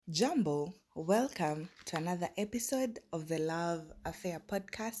Jumbo, welcome to another episode of the Love Affair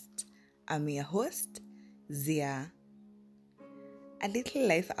podcast. I'm your host, Zia. A little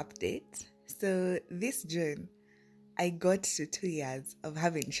life update. So, this June, I got to 2 years of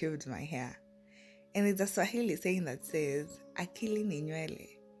having shaved my hair. And it's a Swahili saying that says, Akili ni nywele.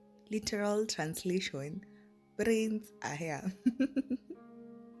 Literal translation, brains are hair.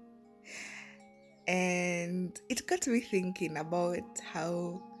 And it got me thinking about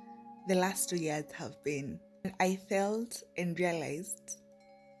how the last 2 years have been. And I felt and realized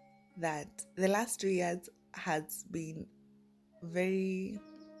that the last 2 years has been very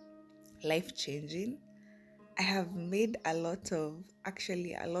life-changing. I have made a lot of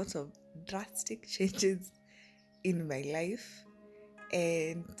drastic changes in my life.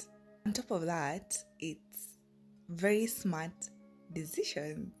 And on top of that, it's very smart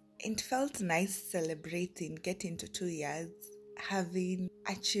decisions. It felt nice celebrating getting to 2 years, having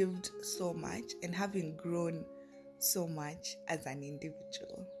achieved so much and having grown so much as an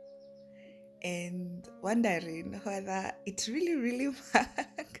individual. And wondering whether it really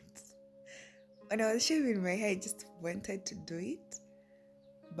worked. When I was shaving my hair, I just wanted to do it.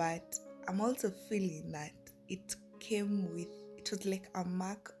 But I'm also feeling that it was like a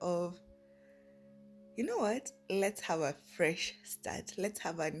mark of, you know what? Let's have a fresh start. Let's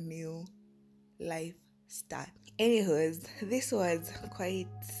have a new life start. Anyways, this was quite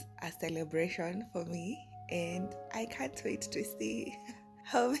a celebration for me, and I can't wait to see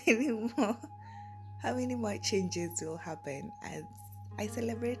how many more changes will happen as I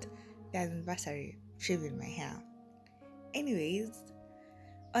celebrate the anniversary of shaving my hair. Anyways,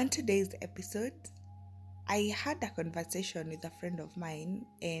 on today's episode, I had a conversation with a friend of mine,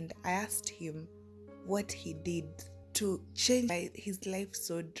 and I asked him what he did to change his life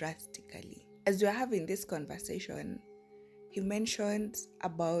so drastically. As we were having this conversation, he mentioned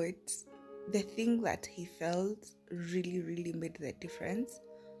about the thing that he felt really made the difference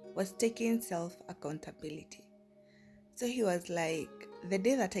was taking self-accountability. So he was like, the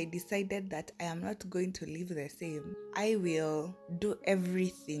day that I decided that I am not going to live the same, I will do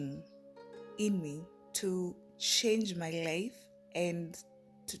everything in me to change my life and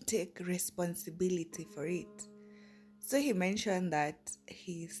to take responsibility for it. So he mentioned that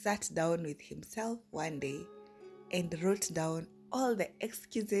he sat down with himself one day and wrote down all the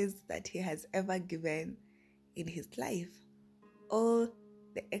excuses that he has ever given in his life, all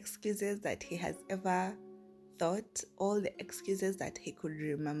the excuses that he has ever thought, all the excuses that he could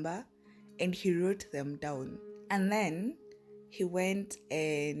remember, and he wrote them down. And then he went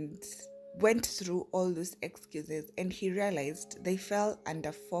through all those excuses, and he realized they fell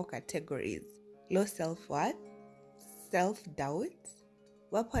under 4 categories: low self-worth, self-doubt,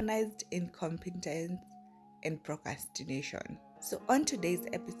 weaponized incompetence, and procrastination. So on today's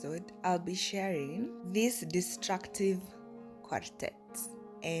episode, I'll be sharing this destructive quartet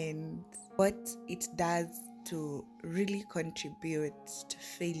and what it does to really contribute to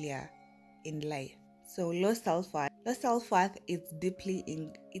failure in life. So low self-worth. Low self-worth is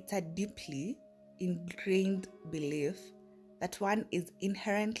it's a deeply ingrained belief that one is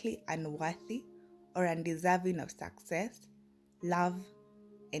inherently unworthy or undeserving of success, love,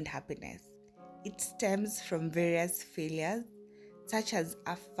 and happiness. It stems from various failures, such as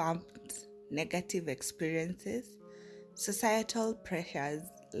affirmed negative experiences, societal pressures,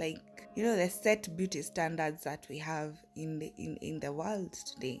 like the set beauty standards that we have in the world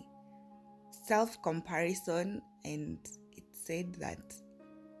today, self-comparison, and it said that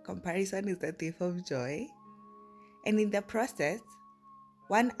comparison is the thief of joy, and in the process,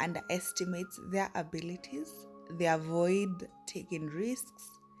 one underestimates their abilities, they avoid taking risks,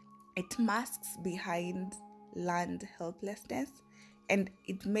 it masks behind learned helplessness, and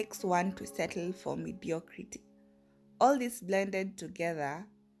it makes one to settle for mediocrity. All this blended together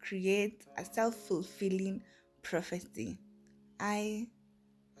creates a self-fulfilling prophecy. I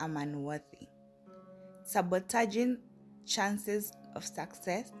am unworthy, sabotaging chances of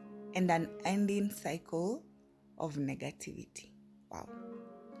success and an ending cycle of negativity. Wow.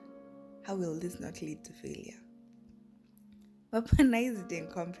 How will this not lead to failure? Weaponized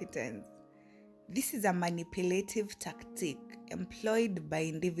incompetence. This is a manipulative tactic employed by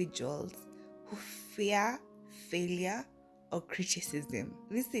individuals who fear failure or criticism.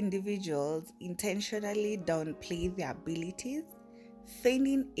 These individuals intentionally downplay their abilities,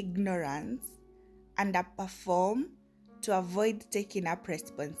 feigning ignorance, underperform to avoid taking up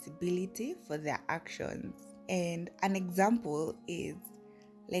responsibility for their actions. And an example is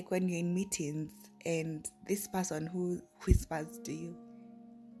like when you're in meetings and this person who whispers to you,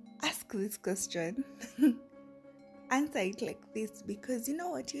 ask this question. answer it like this because you know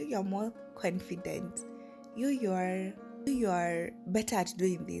what? You're more confident. You're better at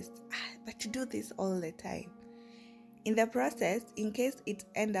doing this. But you do this all the time. In the process, in case it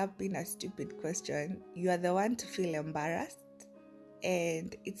end up being a stupid question, you are the one to feel embarrassed,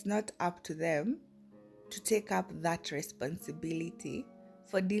 and it's not up to them to take up that responsibility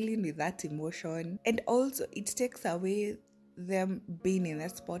for dealing with that emotion. And also, it takes away them being in the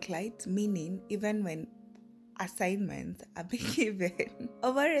spotlight, meaning even when assignments are being given,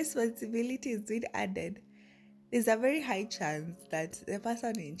 over responsibility is being added, there's a very high chance that the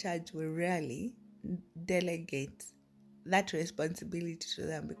person in charge will rarely delegate that responsibility to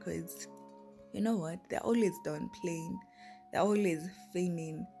them because you know what? They're always downplaying, they're always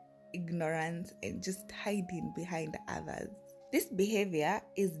feigning ignorance and just hiding behind others. This behavior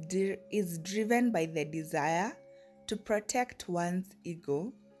is driven by the desire to protect one's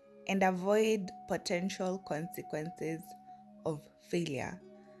ego and avoid potential consequences of failure.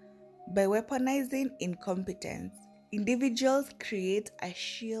 By weaponizing incompetence, individuals create a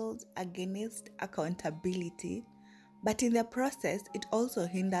shield against accountability, but in the process, it also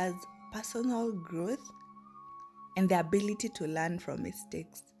hinders personal growth and the ability to learn from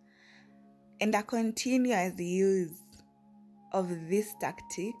mistakes. And a continuous use of this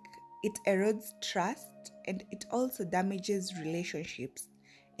tactic, it erodes trust and it also damages relationships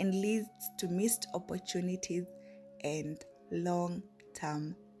and leads to missed opportunities and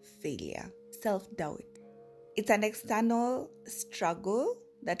long-term failure. Self-doubt. It's an external struggle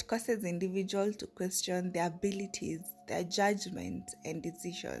that causes individuals to question their abilities, their judgment, and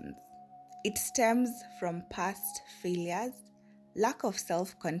decisions. It stems from past failures, lack of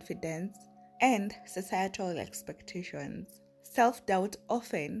self-confidence, and societal expectations. Self-doubt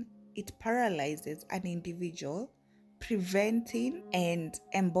often it paralyzes an individual, preventing and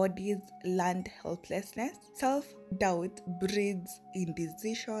embodies learned helplessness. Self-doubt breeds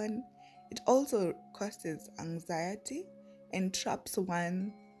indecision. It also causes anxiety and traps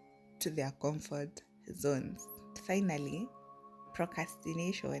one to their comfort zones. Finally,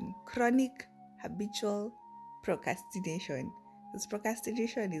 procrastination. Chronic habitual procrastination. This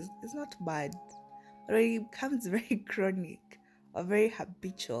procrastination is not bad, but when it becomes very chronic or very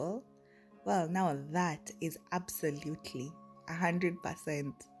habitual, well, now that is absolutely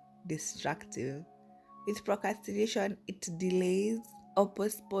 100% destructive. With procrastination, it delays or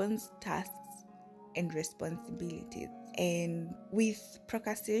postpones tasks and responsibilities. And with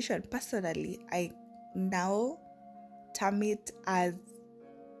procrastination, personally, I now term it as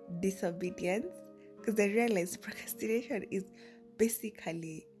disobedience because I realize procrastination is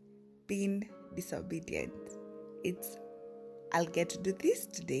basically being disobedient. It's I'll get to do this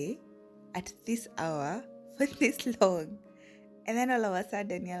today at this hour for this long, and then all of a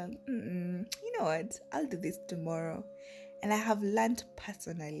sudden you're like, you know what, I'll do this tomorrow. And I have learned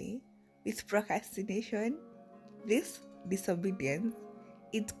personally with procrastination, this disobedience,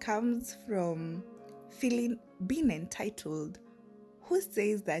 it comes from being entitled. Who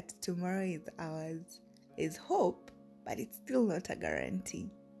says that tomorrow is ours? There's hope, but it's still not a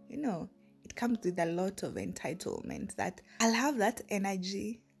guarantee. It comes with a lot of entitlement that I'll have that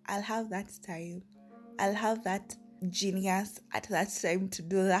energy, I'll have that time, I'll have that genius at that time to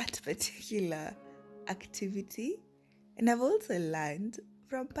do that particular activity. And I've also learned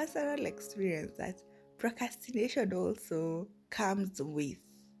from personal experience that procrastination also comes with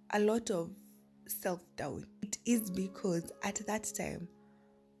a lot of self-doubt. It is because at that time,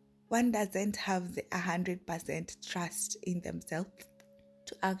 one doesn't have the 100% trust in themselves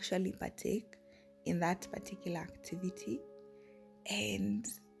to actually partake in that particular activity. And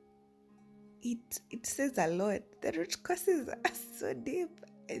it says a lot. The root causes are so deep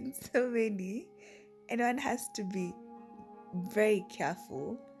and so many. And one has to be very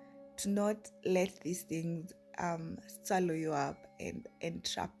careful to not let these things swallow you up and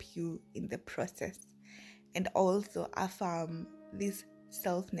trap you in the process. And also affirm this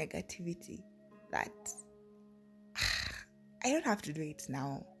self-negativity that I don't have to do it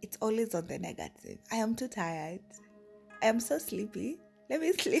now. It's always on the negative. I am too tired. I am so sleepy. Let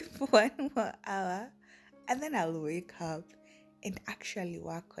me sleep 1 more hour and then I'll wake up and actually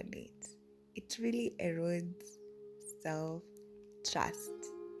work on it. It really erodes self-trust.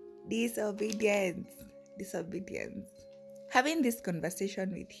 Disobedience. Having this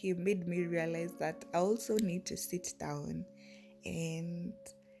conversation with him made me realize that I also need to sit down and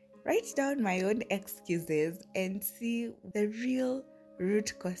write down my own excuses and see the real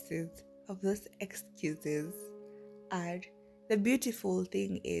root causes of those excuses. And the beautiful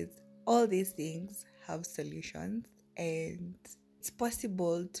thing is all these things have solutions and it's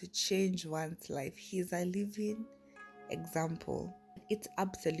possible to change one's life. He's a living example. It's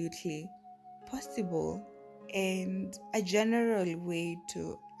absolutely possible. And a general way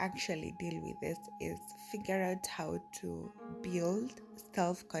to actually deal with this is figure out how to build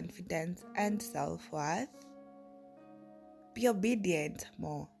self-confidence and self-worth. Be obedient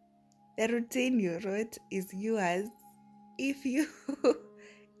more. The routine you wrote is yours. If you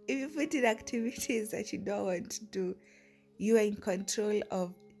if you put in activities that you don't want to do, you are in control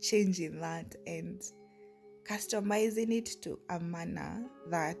of changing that and customizing it to a manner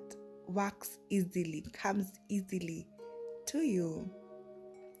that works easily, comes easily to you.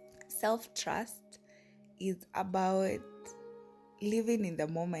 Self-trust is about living in the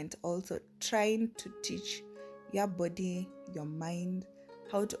moment, also trying to teach your body, your mind,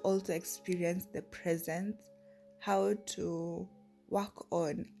 how to also experience the present, how to work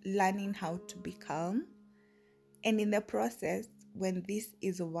on learning how to be calm. And in the process, when this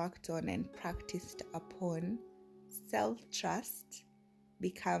is worked on and practiced upon, self-trust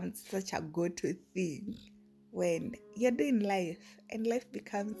becomes such a go-to thing when you're doing life, and life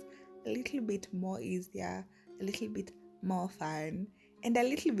becomes a little bit more easier, a little bit more fun, and a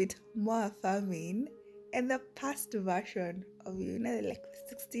little bit more affirming. And the past version of you, like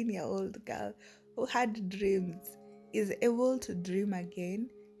the 16-year-old girl who had dreams, is able to dream again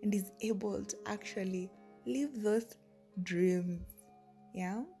and is able to actually live those dreams.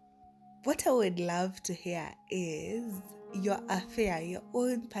 Yeah. What I would love to hear is your affair, your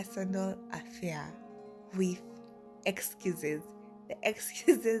own personal affair with excuses, the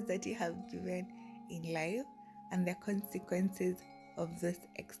excuses that you have given in life and the consequences of those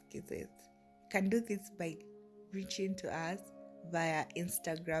excuses. You can do this by reaching to us via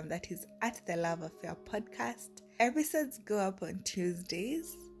Instagram, that is at the Love Affair Podcast. Episodes go up on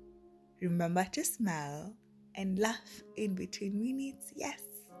Tuesdays. Remember to smile and laugh in between minutes. Yes,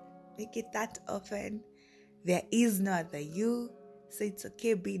 make it that often. There is no other you, so it's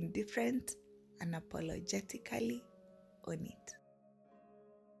okay being different, unapologetically own it.